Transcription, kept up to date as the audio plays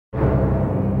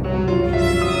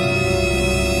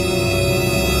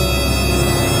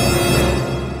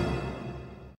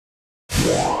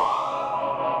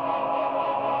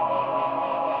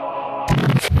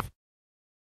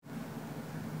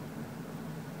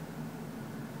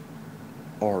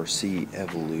RC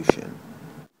evolution.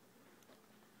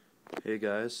 Hey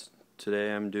guys,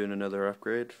 today I'm doing another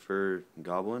upgrade for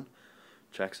Goblin,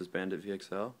 Traxxas Bandit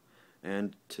VXL,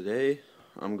 and today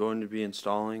I'm going to be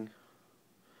installing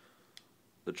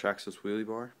the Traxxas wheelie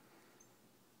bar.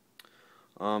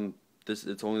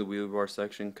 It's only the wheelie bar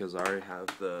section because I already have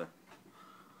the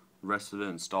rest of it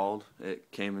installed. It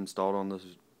came installed on this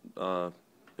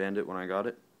Bandit when I got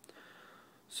it.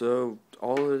 So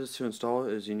all it is to install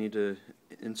it is you need to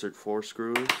insert 4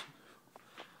 screws.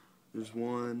 There's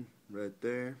one right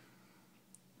there,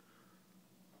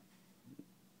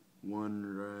 one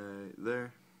right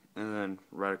there, and then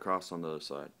right across on the other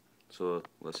side. So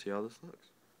let's see how this looks.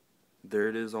 There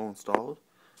it is, all installed.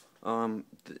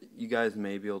 You guys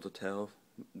may be able to tell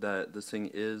that this thing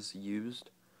is used.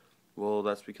 Well,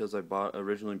 that's because I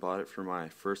originally bought it for my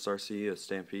first RC, a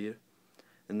Stampede,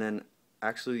 and then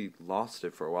actually lost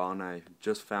it for a while, and I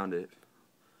just found it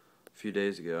a few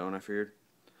days ago, and I figured,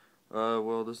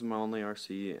 well, this is my only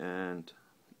RC, and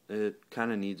it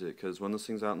kind of needs it, because when this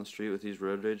thing's out in the street with these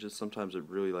road rages, sometimes it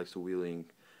really likes to wheelie and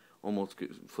almost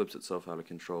flips itself out of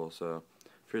control. So I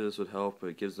figured this would help.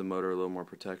 It gives the motor a little more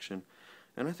protection,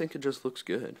 and I think it just looks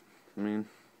good. I mean,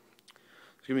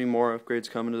 there's going to be more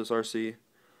upgrades coming to this RC,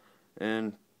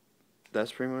 and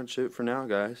that's pretty much it for now,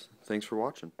 guys. Thanks for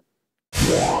watching.